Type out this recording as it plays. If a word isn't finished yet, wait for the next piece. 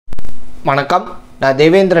வணக்கம், நான்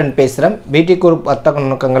தேவேந்திரன் பேசுகிறேன். பிடி குரூப் வர்த்தக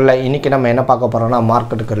நுணுக்கங்களில் இன்றைக்கி நம்ம என்ன பார்க்க போகிறோம்னா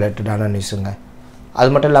மார்க்கெட்டுக்கு ரிலேட்டடான நியூஸுங்க. அது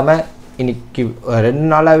மட்டும் இல்லாமல் இன்றைக்கி 2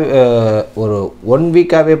 நாளாக ஒரு 1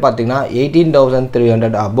 வீக்காகவே பார்த்திங்கன்னா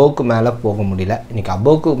 18,300 அபோவுக்கு மேலே போக முடியல. இன்றைக்கி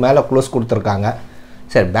அபோவுக்கு மேலே க்ளோஸ் கொடுத்துருக்காங்க.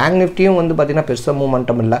 சரி, பேங்க் நிஃப்டியும் வந்து பார்த்திங்கன்னா பெருசாக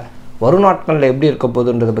மூமெண்டம் இல்லை. வரும் நாட்களில் எப்படி இருக்க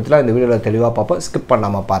போகுதுன்றதை பற்றிலாம் இந்த வீடியோவில் தெளிவாக பார்ப்போம். ஸ்கிப்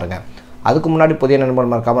பண்ணாமல் பாருங்கள். அதுக்கு முன்னாடி புதிய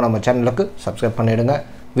நண்பர் மறக்காமல் நம்ம சேனலுக்கு சப்ஸ்கிரைப் பண்ணிவிடுங்க.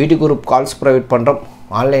 வீட்டு குரூப் கால்ஸ் ப்ரொவைட் பண்ணுறோம்,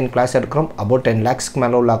 ஆன்லைன் கிளாஸ் எடுக்கிறோம். அபவுட் 10 lakhஸ்க்கு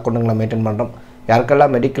மேலே உள்ள அக்கௌண்ட்டுங்களை மெயின்டைன் பண்ணுறோம்.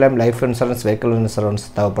 யாருக்கெல்லாம் mediclaim, life insurance, vehicle insurance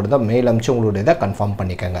தேவைப்படுதோ மெயில் அனுப்பிச்சு உங்களுடைய இதை கன்ஃபார்ம்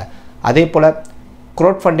பண்ணிக்கோங்க. அதே போல்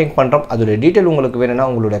க்ரௌட் ஃபண்டிங் பண்ணுறோம். அதோடைய டீட்டெயில் உங்களுக்கு வேணும்னா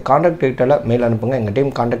உங்களுடைய கான்டாக்ட் டீட்டெயிலை மெயில் அனுப்புங்க. எங்கள்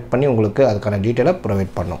டீம் கான்டாக்ட் பண்ணி உங்களுக்கு அதுக்கான டீட்டெயிலை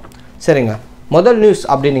ப்ரொவைட் பண்ணோம். சரிங்க, முதல் நியூஸ்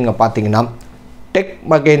அப்படின்னு நீங்கள் பார்த்தீங்கன்னா, டெக்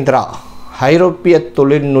மகேந்திரா ஐரோப்பிய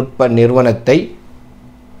தொழில்நுட்ப நிறுவனத்தை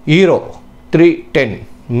ஈரோ 310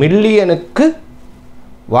 மில்லியனுக்கு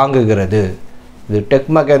வாங்குகிறது. இது டெக்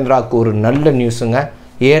மகேந்திராவுக்கு ஒரு நல்ல நியூஸுங்க.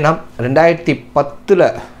 ஏன்னா 2010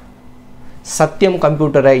 சத்தியம்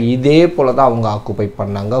கம்ப்யூட்டரை இதே போல் தான் அவங்க ஆக்குப்பை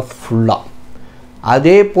பண்ணாங்க ஃபுல்லாக.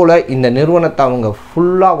 அதே போல் இந்த நிறுவனத்தை அவங்க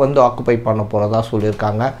ஃபுல்லாக வந்து ஆக்குப்பை பண்ண போகிறதா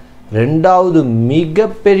சொல்லியிருக்காங்க. 2வது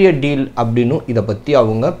மிகப்பெரிய டீல் அப்படின்னு இதை பற்றி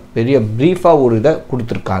அவங்க பெரிய ப்ரீஃபாக ஒரு இதை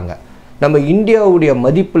கொடுத்துருக்காங்க. நம்ம இந்தியாவுடைய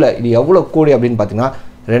மதிப்பில் இது எவ்வளோ கோடி அப்படின்னு பார்த்தீங்கன்னா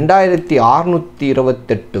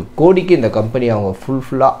 2628 கோடிக்கு இந்த கம்பெனி அவங்க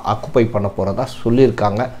ஃபுல்லாக ஆக்குப்பை பண்ண போகிறதா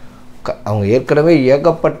சொல்லியிருக்காங்க. அவங்க ஏற்கனவே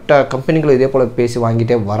ஏகப்பட்ட கம்பெனிகள் இதே போல் பேசி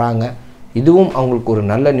வாங்கிட்டே வராங்க. இதுவும் அவங்களுக்கு ஒரு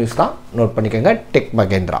நல்ல நியூஸ் தான், நோட் பண்ணிக்கோங்க. டெக்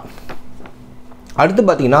மகேந்திரா அடுத்து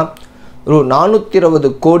பார்த்திங்கன்னா, ஒரு 420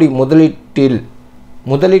 கோடி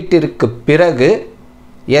முதலீட்டிற்கு பிறகு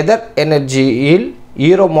எதர் எனர்ஜியில்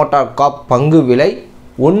ஈரோ மோட்டார் கார்ப் பங்கு விலை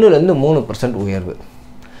 1-3% உயர்வு.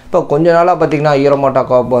 இப்போ கொஞ்ச நாளாக பார்த்திங்கன்னா ஈரோ மோட்டார்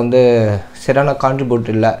கார்ப் வந்து சரியான கான்ட்ரிபியூட்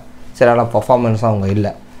இல்லை, சரியான பர்ஃபார்மன்ஸும் அவங்க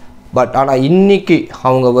இல்லை. பட் ஆனால் இன்றைக்கி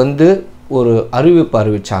அவங்க வந்து ஒரு அறிவிப்பு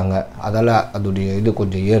அறிவித்தாங்க. அதால் அதோடைய இது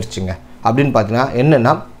கொஞ்சம் ஏறிச்சுங்க. அப்படின்னு பார்த்தீங்கன்னா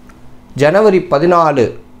என்னென்னா, ஜனவரி 14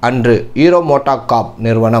 அன்று ஈரோ மோட்டார் கார்ப்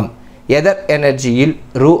நிறுவனம் எதர் எனர்ஜியில்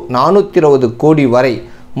ரூ 420 கோடி வரை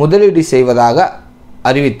முதலீடு செய்வதாக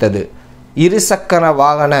அறிவித்தது. இருசக்கர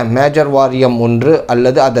வாகன மேஜர் வாரியம் ஒன்று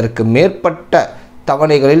அல்லது அதற்கு மேற்பட்ட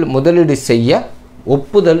தவணைகளில் முதலீடு செய்ய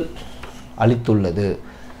ஒப்புதல் அளித்துள்ளது.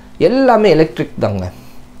 எல்லாமே எலக்ட்ரிக் தாங்க.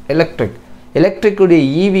 எலக்ட்ரிக்குடைய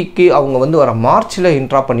ஈவிக்கு அவங்க வந்து வர மார்ச்சில்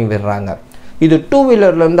இன்ட்ரா பண்ணி விடுறாங்க. இது 2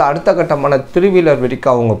 வீலர்லேருந்து அடுத்த கட்டமான 3 வீலர்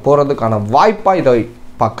வரைக்கும் அவங்க போகிறதுக்கான வாய்ப்பாக இதை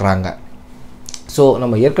பார்க்குறாங்க. ஸோ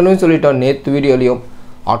நம்ம ஏற்கனவே சொல்லிட்டோம் நேற்று வீடியோலையும்,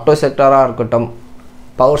 ஆட்டோ செக்டராக இருக்கட்டும்,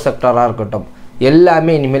 பவர் செக்டராக இருக்கட்டும்,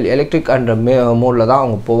 எல்லாமே இனிமேல் எலக்ட்ரிக் அண்ட் மோடில் தான்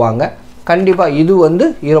அவங்க போவாங்க. கண்டிப்பாக இது வந்து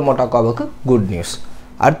ஈரோ மோட்டார் கார்ப்புக்கு குட் நியூஸ்.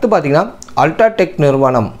 அடுத்து பார்த்திங்கன்னா, அல்ட்ராடெக்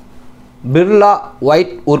நிறுவனம் பிர்லா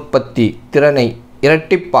ஒயிட் உற்பத்தி திறனை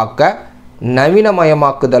இரட்டிப்பாக்க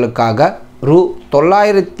நவீனமயமாக்குதலுக்காக ரூ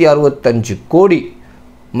 965 கோடி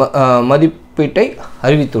மதிப்பீட்டை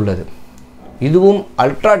அறிவித்துள்ளது. இதுவும்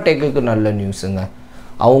அல்ட்ராடெக்கு நல்ல நியூஸுங்க.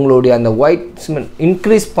 அவங்களுடைய அந்த ஒயிட் சிமெண்ட்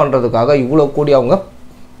இன்க்ரீஸ் பண்ணுறதுக்காக இவ்வளோ கோடி அவங்க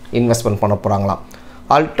இன்வெஸ்ட்மெண்ட் பண்ண போகிறாங்களாம்.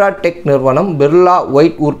 அல்ட்ராடெக் நிறுவனம் பிர்லா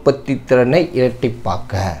ஒயிட் உற்பத்தி திறனை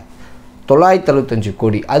இரட்டிப்பாக்க 965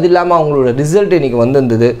 கோடி. அது இல்லாமல் அவங்களோட ரிசல்ட் இன்றைக்கி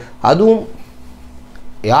வந்திருந்தது. அதுவும்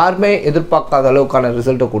யாருமே எதிர்பார்க்காத அளவுக்கான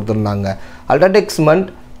ரிசல்ட்டை கொடுத்துருந்தாங்க. அல்ட்ராடெக் சிமெண்ட்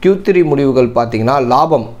Q3 முடிவுகள் பார்த்திங்கன்னா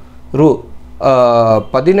லாபம் ரூ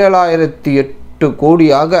 17,008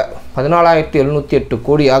 கோடியாக 14,708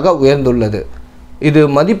 கோடியாக உயர்ந்துள்ளது. இது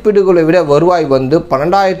மதிப்பீடுகளை விட வருவாய் வந்து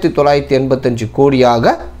 12,985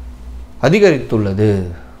 கோடியாக அதிகரித்துள்ளது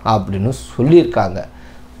அப்படின்னு சொல்லியிருக்காங்க.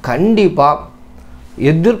 கண்டிப்பாக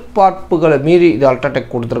எதிர்பார்ப்புகளை மீறி இது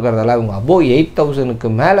அல்ட்ராடெக் கொடுத்துருக்கிறதால அவங்க அபோவ் 8,000க்கு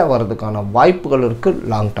மேலே வர்றதுக்கான வாய்ப்புகள் இருக்குது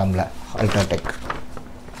லாங் டேர்மில் அல்ட்ராடெக்.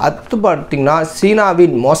 அடுத்து பார்த்திங்கன்னா,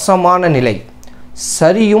 சீனாவின் மோசமான நிலை,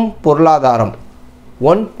 சரியும் பொருளாதாரம்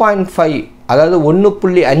 1.5 அதாவது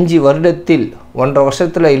 1.5 வருடத்தில் 1.5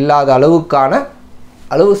 வருஷத்தில் இல்லாத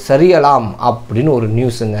அளவு சரியலாம் அப்படின்னு ஒரு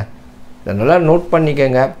நியூஸுங்க. இதை நல்லா நோட்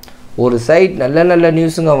பண்ணிக்கங்க. ஒரு சைட் நல்ல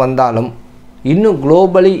நியூஸுங்க வந்தாலும் இன்னும்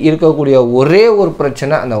குளோபலி இருக்கக்கூடிய ஒரே ஒரு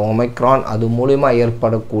பிரச்சனை அந்த ஒமைக்ரான். அது மூலிமா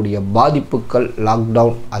ஏற்படக்கூடிய பாதிப்புகள்,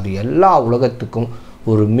 லாக்டவுன், அது எல்லா உலகத்துக்கும்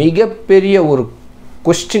ஒரு மிகப்பெரிய ஒரு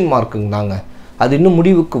கொஸ்டின் மார்க்குங்க தாங்க. அது இன்னும்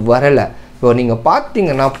முடிவுக்கு வரலை. இப்போ நீங்கள்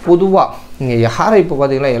பார்த்தீங்கன்னா பொதுவாக நீங்கள் யாரை இப்போ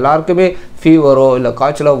பார்த்தீங்கன்னா எல்லாருக்குமே ஃபீவரோ இல்லை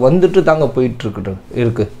காய்ச்சலோ வந்துட்டு தாங்க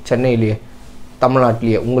இருக்குது சென்னையிலேயே,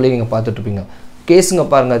 தமிழ்நாட்டிலேயே. உங்களையும் நீங்கள் பார்த்துட்ருப்பீங்க. கேஸுங்க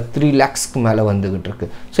பாருங்கள் 3 lakhஸ்க்கு மேலே வந்துக்கிட்டு இருக்கு.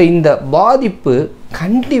 ஸோ இந்த பாதிப்பு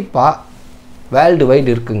கண்டிப்பாக வேர்ல்டு வைடு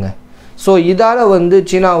இருக்குங்க. ஸோ இதால் வந்து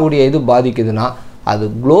சீனாவுடைய இது பாதிக்குதுன்னா அது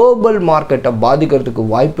குளோபல் மார்க்கெட்டை பாதிக்கிறதுக்கு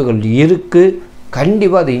வாய்ப்புகள் இருக்குது.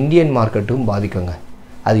 கண்டிப்பாக அது இந்தியன் மார்க்கெட்டும் பாதிக்குங்க.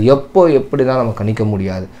 அது எப்போ எப்படி தான் நம்ம கணிக்க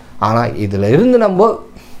முடியாது. ஆனால் இதில் இருந்து நம்ம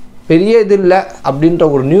பெரிய இது இல்லை அப்படின்ற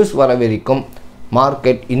ஒரு நியூஸ் வர வரைக்கும்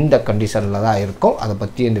மார்க்கெட் இந்த கண்டிஷனில் தான் இருக்கும். அதை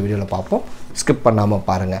பற்றி இந்த வீடியோவில் பார்ப்போம், ஸ்கிப் பண்ணாமல்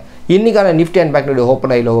பாருங்கள். இன்றைக்கான Nifty and bank Nifty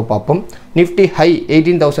open ஆகி லோவை பார்ப்போம். நிஃப்டி ஹை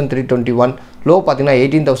 18,321, லோ பார்த்தீங்கன்னா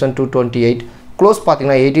 18,228, க்ளோஸ்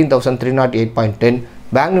பார்த்தீங்கன்னா 18,308.10.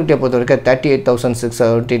 பேங்க் நிஃப்டியை பொறுத்த வரைக்கும்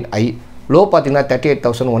 38,617 ஐ, லோ பார்த்தீங்கன்னா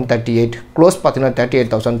 38,138, க்ளோஸ் பார்த்தீங்கன்னா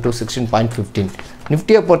 38,216.15.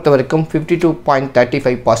 நிஃப்டியை பொறுத்த வரைக்கும்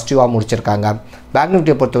 52.35 பாசிட்டிவாக முடிச்சிருக்காங்க. பேங்க்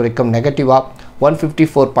நிஃப்டியை பொறுத்த வரைக்கும் நெகட்டிவாக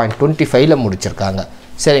 154.25 முடிச்சிருக்காங்க.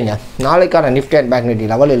 சரிங்க, நாளைக்கான Nifty and bank Nifty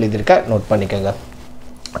level எழுதியிருக்க நோட் பண்ணிக்கோங்க.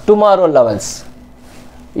 Tomorrow levels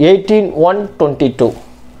 18,122,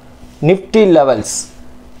 Nifty levels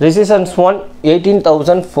resistance 1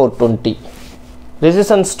 18,420,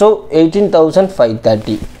 resistance 2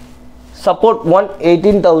 18,530, support 1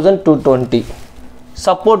 18,220,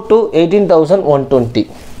 support 2 18,120.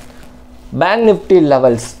 Bank Nifty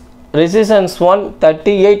levels resistance 1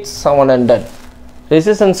 38,700,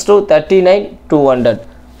 resistance 2 39,200,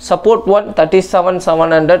 support 1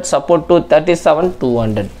 37,700, support 2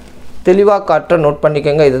 37,200. தெளிவா காட்ட நோட்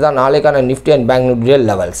பண்ணிக்கங்க. இதுதான் நாளைக்கான Nifty and bank Nifty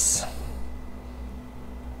levels.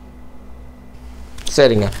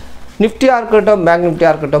 சரிங்க, நிஃப்டியாக இருக்கட்டும் பேங்க்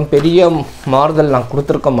நிஃப்டியாக இருக்கட்டும் பெரிய மாறுதல் நான்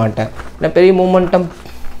கொடுத்துருக்க மாட்டேன். ஏன்னா பெரிய மூமெண்டம்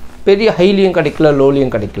பெரிய ஹைலியும் கிடைக்கல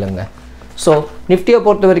லோலியும் கிடைக்கலங்க. ஸோ நிஃப்டியை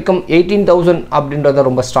பொறுத்த வரைக்கும் 18,000 அப்படின்றத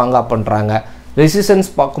ரொம்ப ஸ்ட்ராங்காக பண்ணுறாங்க. ரெசிஸ்டன்ஸ்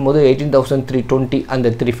பார்க்கும்போது 18,320 அந்த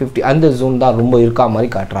 350 அந்த ஜோன் தான் ரொம்ப இருக்கா மாதிரி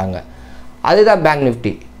காட்டுறாங்க. அதுதான் பேங்க்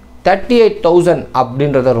நிஃப்டி 38,000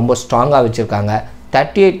 அப்படின்றத ரொம்ப ஸ்ட்ராங்காக வச்சுருக்காங்க.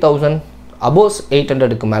 38,000 அபோஸ்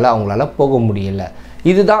 800க்கு மேலே அவங்களால போக முடியல.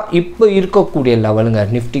 இதுதான் இப்போ இருக்கக்கூடிய லெவலுங்க.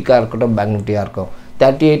 நிஃப்டிக்காக இருக்கட்டும் பேங்க் நிஃப்டியாக இருக்கும்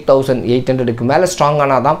 38,800க்கு மேலே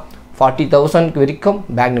ஸ்ட்ராங்கானால் தான் 40,000 வரைக்கும்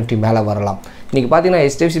பேங்க் நிஃப்டி மேலே வரலாம். இன்றைக்கி பார்த்தீங்கன்னா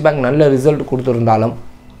HDFC பேங்க் நல்ல ரிசல்ட் கொடுத்துருந்தாலும்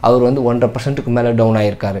அவர் வந்து 1.5% மேலே டவுன்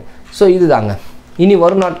ஆகியிருக்காரு. ஸோ இதுதாங்க இனி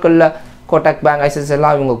வரும் நாட்களில் கோட்டாக் பேங்க் ஐசிஐசிஐ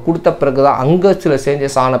எல்லாம் இவங்க கொடுத்த பிறகு தான் அங்கே சில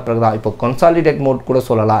சேஞ்சஸ் ஆன பிறகு தான் இப்போ கன்சாலிடேட் மோட் கூட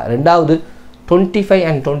சொல்லலாம். ரெண்டாவது 25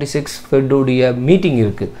 and 26 ஃபெட்டுடைய மீட்டிங்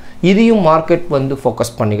இருக்குது. இதையும் மார்க்கெட் வந்து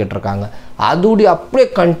ஃபோக்கஸ் பண்ணிக்கிட்டு இருக்காங்க. அதோடைய அப்படியே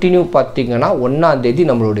கண்டினியூ பார்த்திங்கன்னா 1ஆம் தேதி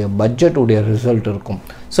நம்மளுடைய பட்ஜெட்டுடைய ரிசல்ட் இருக்கும்.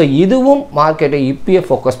 ஸோ இதுவும் மார்க்கெட்டை இப்பயே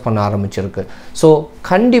ஃபோக்கஸ் பண்ண ஆரம்பிச்சிருக்கு. ஸோ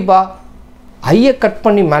கண்டிப்பாக ஐயை கட்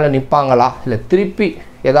பண்ணி மேலே நிற்பாங்களா இல்லை திருப்பி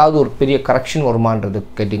ஏதாவது ஒரு பெரிய கரெக்ஷன் வருமானது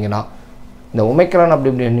கேட்டிங்கன்னா இந்த ஒமைக்ரான் அப்படி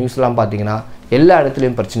இப்படி நியூஸ்லாம் பார்த்தீங்கன்னா எல்லா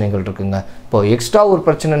இடத்துலையும் பிரச்சனைகள் இருக்குங்க. இப்போது எக்ஸ்ட்ரா ஒரு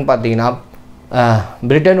பிரச்சனைன்னு பார்த்தீங்கன்னா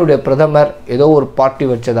பிரிட்டனுடைய பிரதமர் ஏதோ ஒரு பார்ட்டி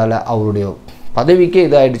வச்சதால் அவருடைய பதவிக்கே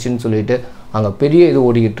இதாகிடுச்சின்னு சொல்லிட்டு அங்கே பெரிய இது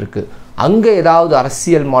ஓடிக்கிட்டு இருக்கு. அங்கே ஏதாவது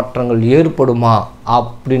அரசியல் மாற்றங்கள் ஏற்படுமா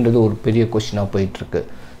அப்படின்றது ஒரு பெரிய கொஸ்டினாக போயிட்டுருக்கு.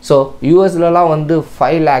 ஸோ யூஎஸ்லலாம் வந்து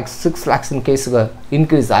 5 lakhs 6 lakhs கேஸுக்கு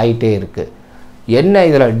இன்க்ரீஸ் ஆகிட்டே இருக்குது. என்ன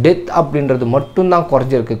இதில் டெத் அப்படின்றது மட்டும்தான்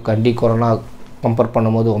குறைஞ்சிருக்கு கொரோனா கம்பேர்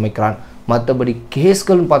பண்ணும்போது ஒமைக்ரான். மற்றபடி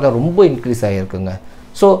கேஸ்கள்னு பார்த்தா ரொம்ப இன்க்ரீஸ் ஆகிருக்குங்க.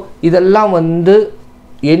 ஸோ இதெல்லாம் வந்து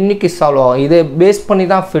என்றைக்கு சால்வ் ஆகும் இதை பேஸ் பண்ணி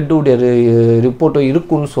தான் ஃபெட்டுடைய ரிப்போர்ட்டும்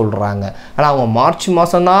இருக்குன்னு சொல்கிறாங்க. ஆனால் அவங்க மார்ச்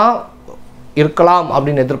மாதம்தான் இருக்கலாம்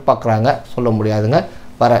அப்படின்னு எதிர்பார்க்குறாங்க. சொல்ல முடியாதுங்க,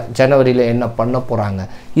 வர ஜனவரியில் என்ன பண்ண போகிறாங்க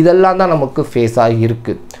இதெல்லாம் தான் நமக்கு ஃபேஸாக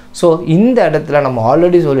இருக்குது. ஸோ இந்த இடத்துல நம்ம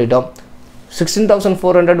ஆல்ரெடி சொல்லிட்டோம்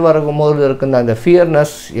 16,400 வரும்போது இருக்குங்க அந்த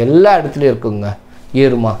ஃபியர்னஸ் எல்லா இடத்துலையும் இருக்குங்க.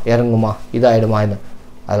 ஏறுமா இறங்குமா இதாகிடுமா இது.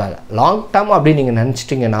 அதனால் லாங் டேர்ம் அப்படின்னு நீங்கள்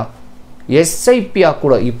நினச்சிட்டிங்கன்னா எஸ்ஐபியாக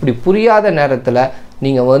கூட இப்படி புரியாத நேரத்தில்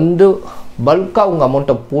நீங்கள் வந்து பல்காக உங்கள்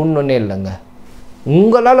அமௌண்ட்டை போடணுன்னே இல்லைங்க.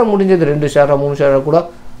 உங்களால் முடிஞ்சது 2 ஷேரோ 3 ஷேரோ கூட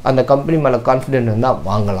அந்த கம்பெனி மேலே கான்ஃபிடென்ட் இருந்தால்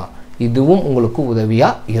வாங்கலாம். இதுவும் உங்களுக்கு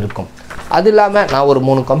உதவியாக இருக்கும். அது இல்லாமல் நான் ஒரு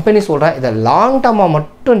 3 கம்பெனி சொல்கிறேன். இதை லாங் டேர்மாக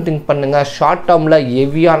மட்டும் திங்க் பண்ணுங்கள். ஷார்ட் டேர்மில்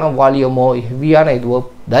ஹெவியான வால்யூமோ ஹெவியான இதுவோ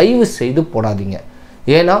தயவு செய்து போடாதீங்க.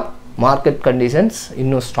 ஏன்னா மார்க்கெட் கண்டிஷன்ஸ்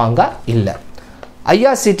இன்னும் ஸ்ட்ராங்காக இல்லை.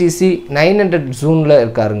 ஐஆர்சிடிசி 900 ஜூனில்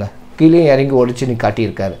இருக்காருங்க. கீழே இறங்கி ஒடிச்சு நீ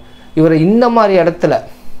காட்டியிருக்காரு. இவரை இந்த மாதிரி இடத்துல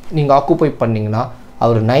நீங்கள் ஆக்குப்பை பண்ணிங்கன்னா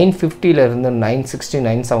அவர் 950 960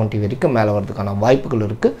 970 வரைக்கும் மேலே வரதுக்கான வாய்ப்புகள்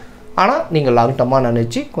இருக்குது. ஆனால் நீங்கள் லாங் டர்மாக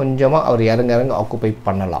நினச்சி கொஞ்சமாக அவர் இறங்க ஆக்குப்பை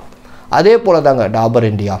பண்ணலாம். அதே போல் தாங்க டாபர்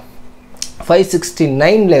இந்தியா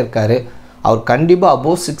 569 இருக்கார். அவர் கண்டிப்பாக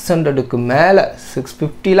அபோவ் 600க்கு மேலே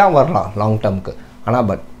 650 வரலாம் லாங் டேர்முக்கு. ஆனால்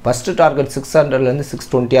பட் ஃபஸ்ட்டு டார்கெட் 600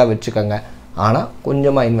 620 வச்சுக்கோங்க. ஆனால்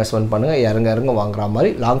கொஞ்சமாக இன்வெஸ்ட்மெண்ட் பண்ணுங்கள், இறங்க வாங்குற மாதிரி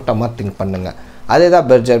லாங் டர்மாக திங்க் பண்ணுங்கள். அதே தான்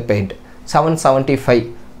பெர்ஜர் பெயிண்ட் 775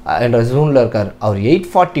 என்ற ஜூனில் இருக்கார். அவர்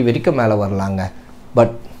 840 வரைக்கும் மேலே வரலாங்க.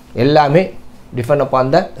 பட் எல்லாமே defend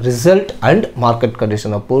upon the result and market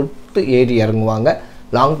கண்டிஷனை பொறுத்து ஏறி இறங்குவாங்க.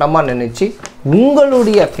 லாங் டர்மாக நினச்சி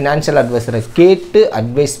உங்களுடைய ஃபினான்ஷியல் அட்வைஸரை கேட்டு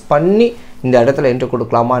அட்வைஸ் பண்ணி இந்த இடத்துல என்ட்ரி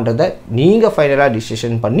கொடுக்கலாமான்றதை நீங்கள் ஃபைனலாக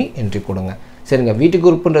டிசிஷன் பண்ணி என்ட்ரி கொடுங்க. சரிங்க. VT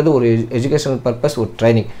குரூப்ன்றது ஒரு எஜுகேஷனல் பர்பஸ், ஒரு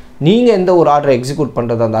ட்ரைனிங். நீங்கள் எந்த ஒரு ஆர்டரை எக்ஸிக்யூட்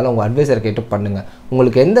பண்ணுறதா இருந்தாலும் உங்கள் அட்வைசரை கேட்டு பண்ணுங்கள்.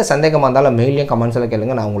 உங்களுக்கு எந்த சந்தேகமாக இருந்தாலும் மெயிலையும் கமெண்ட்ஸில்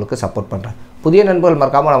கேளுங்க, நான் உங்களுக்கு சப்போர்ட் பண்ணுறேன். புதிய நண்பர்கள்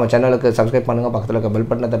மறக்காமல் நம்ம சேனலுக்கு சப்ஸ்கிரைப் பண்ணுங்கள், பக்கத்தில் இருக்க பெல்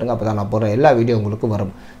பட்டனை தட்டுங்க, அப்போ தான் நான் போகிற எல்லா வீடியோ உங்களுக்கு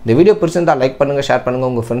வரும். இந்த வீடியோ பிடிச்சிருந்தால் லைக் பண்ணுங்கள், ஷேர்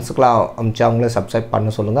பண்ணுங்கள், உங்கள் ஃப்ரெண்ட்ஸுக்கெலாம் அனுப்பிச்சு அவங்களே சப்ஸ்கிரைப்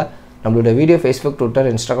பண்ண சொல்லுங்கள். நம்மளோட வீடியோ ஃபேஸ்புக், ட்விட்டர்,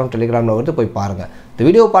 இன்ஸ்டாகிராம், டெலிகிராமில் வந்து போய் பாருங்கள். இந்த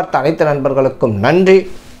வீடியோ பார்த்த அனைத்து நண்பர்களுக்கும் நன்றி,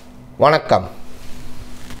 வணக்கம்.